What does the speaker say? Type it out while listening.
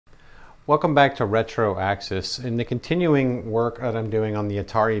Welcome back to Retro Axis. In the continuing work that I'm doing on the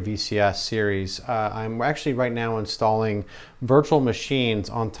Atari VCS series, I'm actually right now installing virtual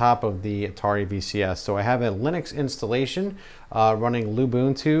machines on top of the Atari VCS. So I have a Linux installation running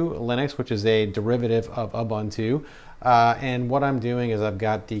Lubuntu Linux, which is a derivative of Ubuntu. And what I'm doing is I've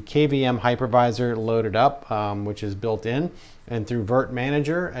got the KVM hypervisor loaded up, which is built in. And through Virt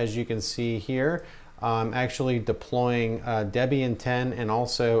Manager, as you can see here, I'm actually deploying Debian 10 and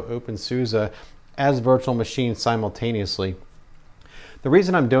also OpenSUSE as virtual machines simultaneously. The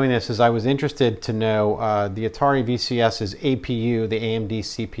reason I'm doing this is I was interested to know the Atari VCS's APU, the AMD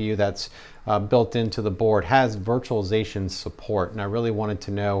CPU that's built into the board, has virtualization support, and I really wanted to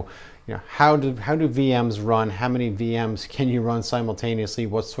know, how do VMs run? How many VMs can you run simultaneously?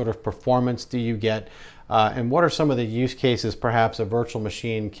 What sort of performance do you get? And what are some of the use cases perhaps a virtual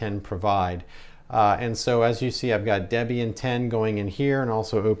machine can provide? And so as you see, I've got Debian 10 going in here and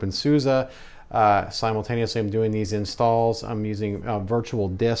also OpenSUSE. Simultaneously, I'm doing these installs. I'm using virtual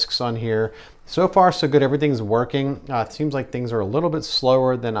disks on here. So far, so good. Everything's working. It seems like things are a little bit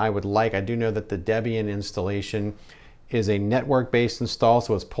slower than I would like. I do know that the Debian installation is a network-based install,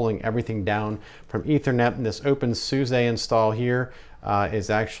 so it's pulling everything down from Ethernet. And this OpenSUSE install here is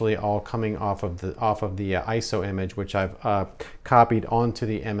actually all coming off of the ISO image, which I've copied onto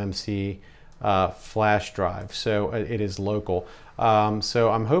the MMC flash drive, so it is local. So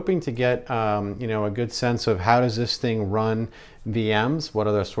I'm hoping to get a good sense of how does this thing run VMs, what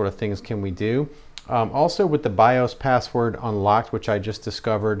other sort of things can we do. Also with the BIOS password unlocked, which I just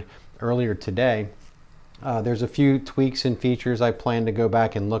discovered earlier today, there's a few tweaks and features I plan to go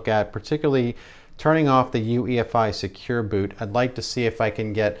back and look at, particularly turning off the UEFI secure boot. I'd like to see if I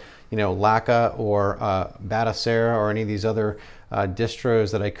can get Laka or Batacera or any of these other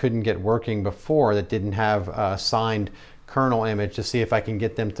distros that I couldn't get working before that didn't have a signed kernel image, to see if I can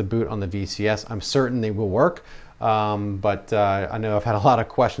get them to boot on the VCS. I'm certain they will work, but I know I've had a lot of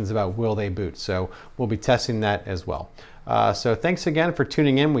questions about will they boot, so we'll be testing that as well. So thanks again for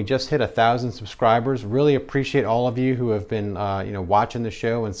tuning in. We just hit 1,000 subscribers. Really appreciate all of you who have been watching the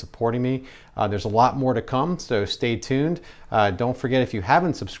show and supporting me. There's a lot more to come, so stay tuned. Don't forget, if you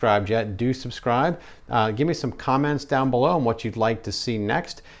haven't subscribed yet, do subscribe. Give me some comments down below on what you'd like to see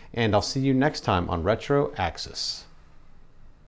next, and I'll see you next time on Retro Axis.